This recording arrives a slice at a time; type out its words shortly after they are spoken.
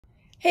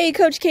Hey,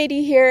 Coach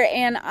Katie here,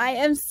 and I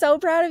am so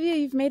proud of you.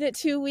 You've made it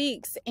 2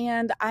 weeks,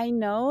 and I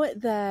know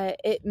that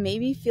it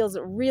maybe feels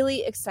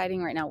really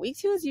exciting right now. Week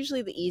 2 is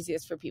usually the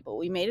easiest for people.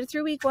 We made it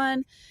through week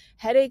 1,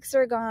 headaches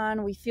are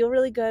gone, we feel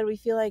really good. We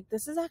feel like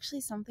this is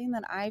actually something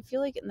that I feel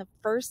like in the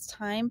first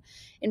time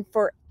in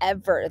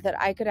forever that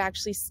I could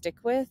actually stick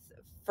with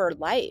for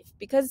life,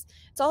 because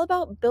it's all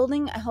about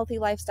building a healthy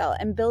lifestyle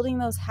and building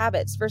those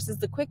habits versus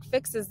the quick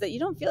fixes that you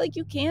don't feel like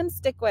you can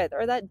stick with,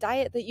 or that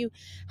diet that you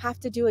have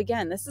to do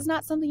again. This is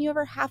not something you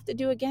ever have to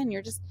do again.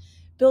 You're just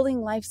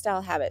building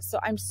lifestyle habits. So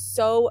I'm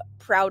so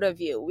proud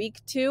of you. Week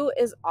 2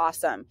 is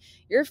awesome.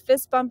 You're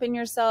fist bumping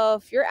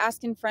yourself. You're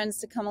asking friends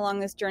to come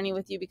along this journey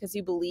with you because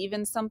you believe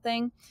in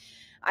something.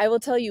 I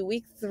will tell you,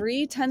 week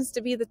 3 tends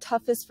to be the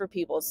toughest for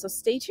people. So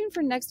stay tuned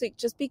for next week,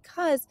 just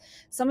because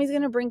somebody's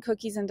going to bring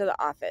cookies into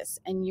the office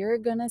and you're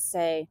going to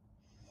say,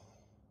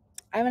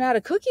 I haven't had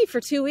a cookie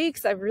for 2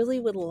 weeks. I really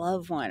would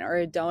love one, or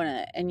a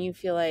donut. And you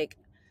feel like,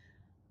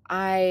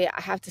 I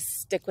have to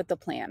stick with the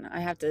plan. I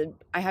have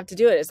to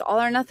do it. It's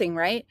all or nothing,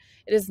 right?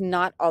 It is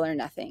not all or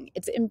nothing.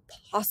 It's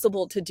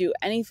impossible to do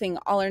anything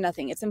all or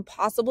nothing. It's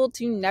impossible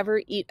to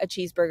never eat a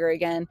cheeseburger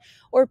again,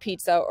 or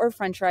pizza, or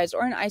french fries,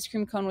 or an ice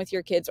cream cone with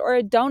your kids, or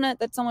a donut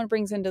that someone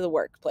brings into the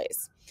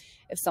workplace.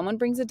 If someone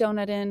brings a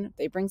donut in,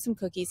 they bring some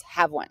cookies,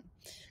 have one.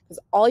 Because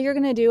all you're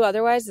going to do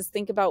otherwise is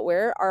think about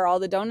where are all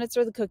the donuts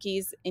or the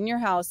cookies in your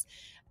house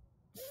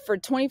for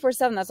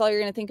 24/7. That's all you're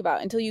going to think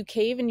about until you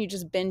cave and you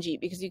just binge eat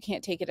because you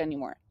can't take it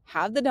anymore.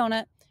 Have the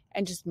donut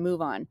and just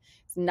move on.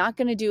 It's not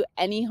going to do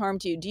any harm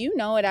to you. Do you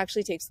know it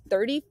actually takes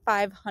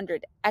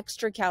 3,500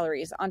 extra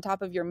calories on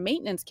top of your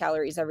maintenance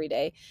calories every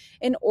day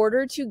in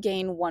order to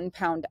gain 1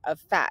 pound of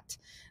fat?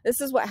 This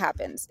is what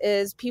happens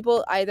is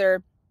people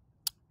either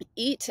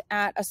eat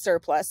at a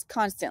surplus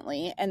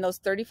constantly, and those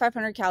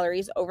 3,500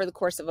 calories over the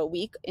course of a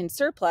week in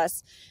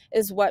surplus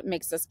is what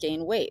makes us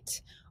gain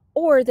weight.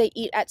 Or they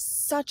eat at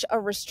such a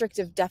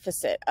restrictive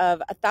deficit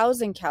of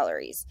 1,000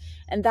 calories.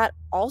 And that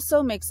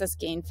also makes us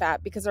gain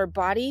fat because our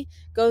body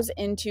goes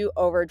into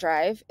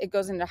overdrive, it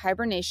goes into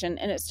hibernation,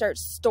 and it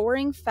starts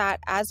storing fat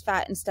as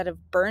fat instead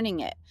of burning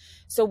it.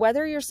 So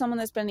whether you're someone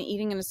that's been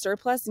eating in a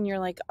surplus and you're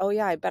like, oh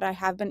yeah, I bet I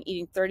have been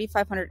eating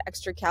 3,500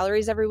 extra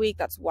calories every week,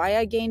 that's why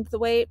I gained the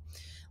weight,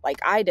 like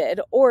I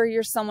did, or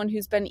you're someone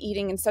who's been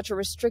eating in such a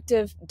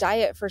restrictive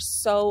diet for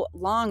so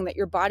long that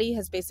your body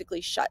has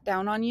basically shut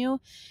down on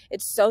you.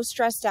 It's so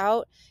stressed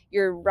out.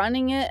 You're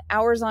running it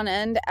hours on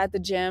end at the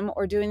gym,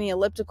 or doing the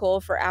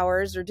elliptical for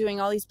hours, or doing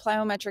all these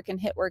plyometric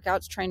and HIIT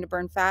workouts trying to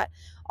burn fat,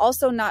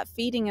 also not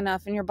feeding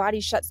enough, and your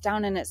body shuts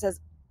down and it says,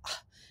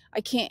 I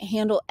can't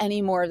handle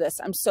any more of this.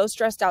 I'm so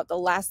stressed out. The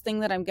last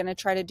thing that I'm going to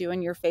try to do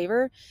in your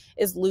favor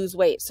is lose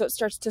weight. So it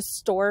starts to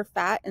store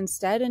fat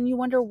instead. And you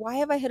wonder, why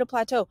have I hit a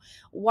plateau?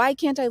 Why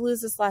can't I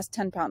lose this last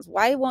 10 pounds?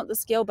 Why won't the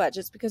scale budge?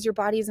 It's because your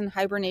body is in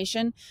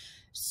hibernation,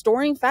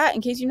 storing fat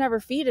in case you never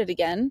feed it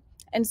again,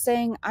 and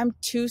saying, I'm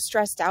too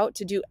stressed out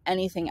to do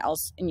anything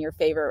else in your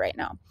favor right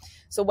now.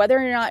 So whether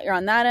or not you're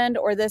on that end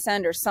or this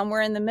end or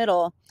somewhere in the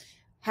middle,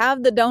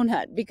 have the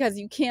donut, because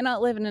you cannot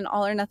live in an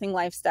all or nothing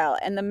lifestyle.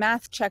 And the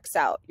math checks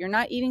out. You're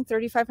not eating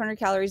 3,500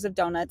 calories of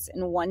donuts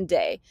in one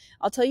day.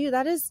 I'll tell you,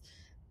 that is,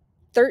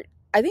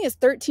 I think it's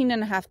 13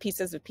 and a half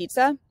pieces of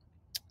pizza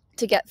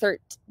to get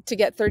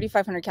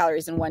 3,500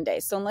 calories in one day.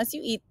 So unless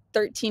you eat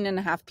 13 and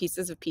a half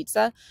pieces of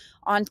pizza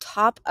on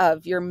top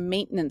of your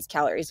maintenance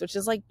calories, which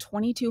is like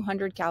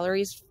 2,200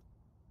 calories,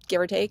 give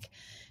or take,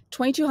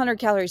 2,200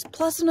 calories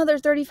plus another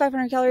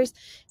 3,500 calories.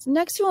 It's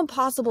next to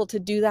impossible to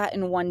do that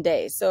in one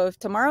day. So if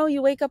tomorrow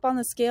you wake up on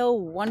the scale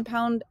 1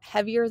 pound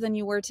heavier than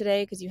you were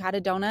today because you had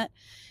a donut,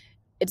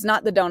 it's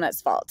not the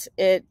donut's fault.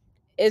 It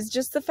is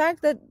just the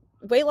fact that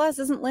weight loss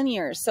isn't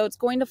linear, so it's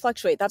going to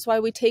fluctuate. That's why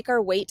we take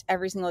our weight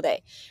every single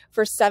day.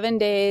 For 7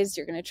 days,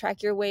 you're going to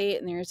track your weight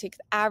and then you're going to take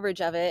the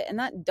average of it. And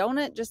that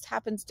donut just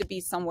happens to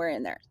be somewhere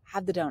in there.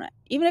 Have the donut.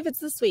 Even if it's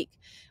this week.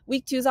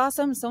 Week 2 is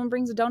awesome. If someone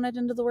brings a donut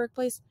into the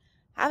workplace,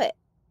 have it.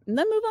 And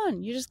then move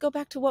on. You just go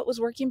back to what was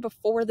working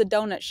before the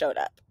donut showed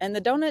up. And the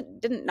donut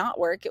didn't not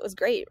work. It was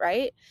great,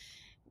 right?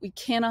 We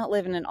cannot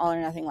live in an all or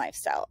nothing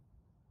lifestyle.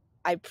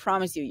 I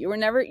promise you,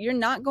 you're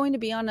not going to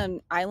be on an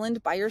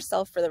island by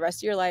yourself for the rest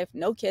of your life.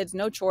 No kids,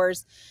 no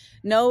chores,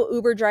 no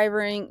Uber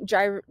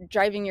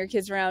driving your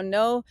kids around,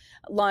 no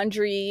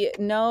laundry,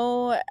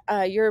 no,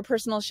 you're a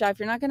personal chef.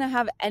 You're not going to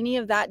have any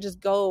of that just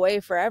go away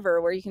forever,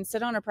 where you can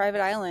sit on a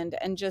private island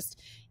and just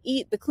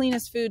eat the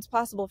cleanest foods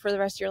possible for the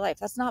rest of your life.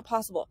 That's not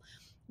possible.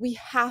 We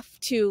have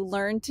to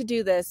learn to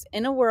do this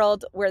in a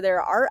world where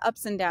there are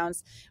ups and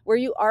downs, where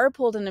you are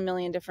pulled in a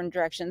million different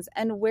directions,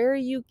 and where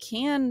you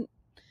can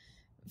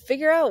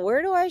figure out,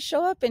 where do I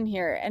show up in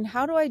here and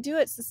how do I do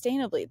it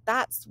sustainably?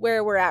 That's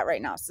where we're at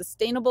right now.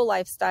 Sustainable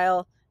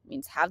lifestyle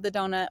means have the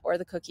donut or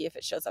the cookie if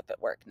it shows up at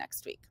work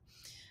next week.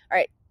 All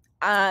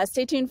right.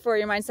 Stay tuned for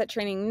your mindset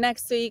training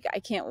next week. I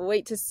can't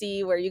wait to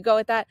see where you go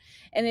with that.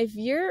 And if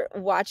you're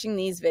watching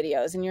these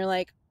videos and you're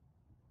like,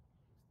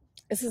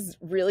 this is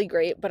really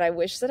great, but I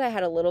wish that I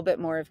had a little bit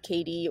more of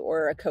Katie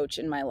or a coach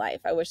in my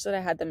life. I wish that I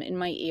had them in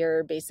my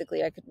ear.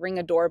 Basically, I could ring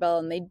a doorbell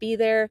and they'd be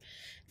there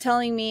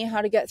telling me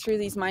how to get through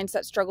these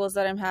mindset struggles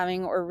that I'm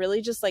having, or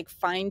really just like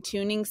fine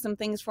tuning some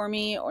things for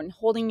me or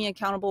holding me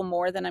accountable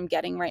more than I'm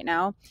getting right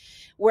now.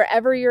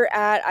 Wherever you're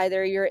at,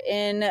 either you're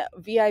in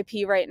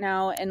VIP right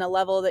now in a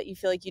level that you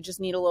feel like you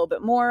just need a little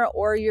bit more,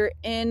 or you're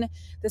in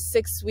the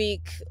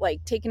 6-week,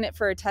 like taking it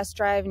for a test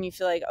drive and you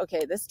feel like,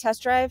 okay, this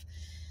test drive,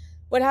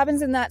 what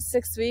happens in that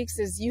 6 weeks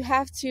is you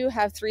have to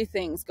have 3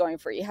 things going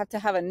for you. You have to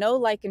have a know,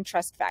 like, and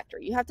trust factor.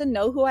 You have to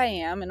know who I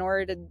am in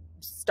order to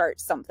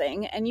start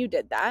something, and you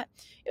did that.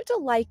 You have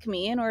to like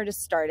me in order to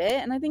start it,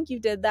 and I think you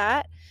did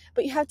that.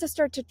 But you have to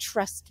start to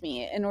trust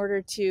me in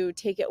order to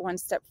take it one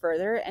step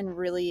further and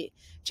really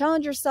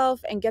challenge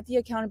yourself and get the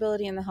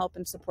accountability and the help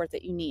and support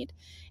that you need.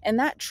 And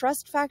that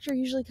trust factor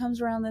usually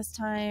comes around this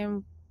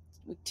time,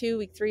 week 2,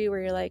 week 3,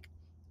 where you're like,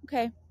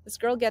 okay, this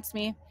girl gets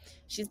me.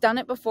 She's done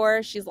it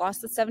before. She's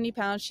lost the 70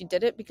 pounds. She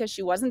did it because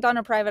she wasn't on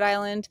a private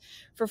island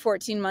for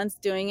 14 months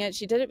doing it.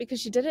 She did it because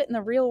she did it in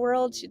the real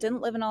world. She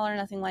didn't live an all or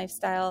nothing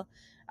lifestyle.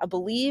 I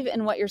believe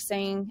in what you're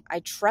saying.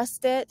 I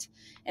trust it.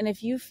 And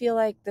if you feel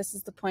like this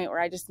is the point where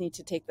I just need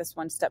to take this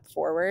one step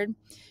forward,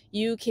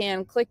 you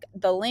can click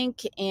the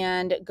link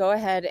and go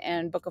ahead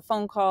and book a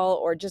phone call,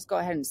 or just go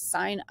ahead and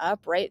sign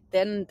up right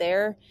then and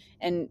there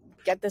and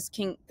get this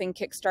thing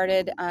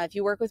kickstarted. If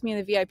you work with me in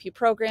the VIP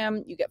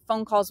program, you get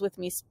phone calls with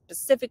me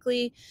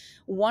specifically,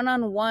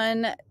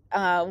 one-on-one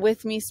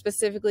with me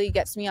specifically.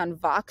 Gets me on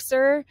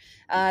Voxer.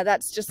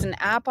 That's just an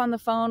app on the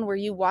phone where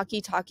you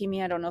walkie-talkie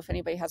me. I don't know if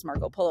anybody has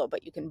Marco Polo,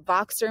 but you can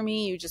Voxer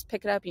me. You just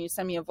pick it up and you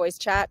send me a voice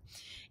chat,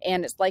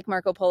 and it's like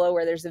Marco Polo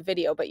where there's a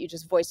video, but you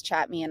just voice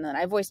chat me and then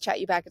I voice chat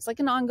you back. It's like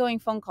an ongoing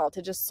phone call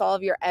to just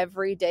solve your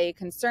everyday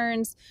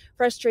concerns,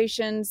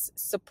 frustrations,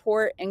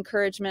 support,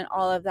 encouragement,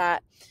 all of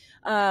that.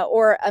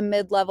 Or a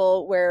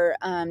mid-level where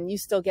you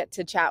still get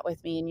to chat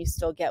with me and you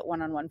still get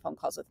one-on-one phone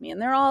calls with me.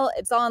 And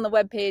it's all on the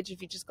webpage.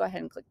 If you just go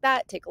ahead and click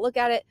that, take a look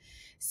at it,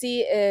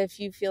 see if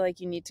you feel like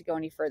you need to go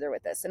any further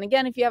with this. And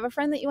again, if you have a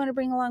friend that you want to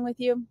bring along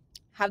with you,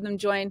 have them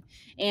join.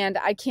 And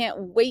I can't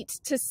wait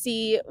to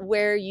see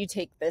where you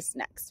take this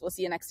next. We'll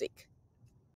see you next week.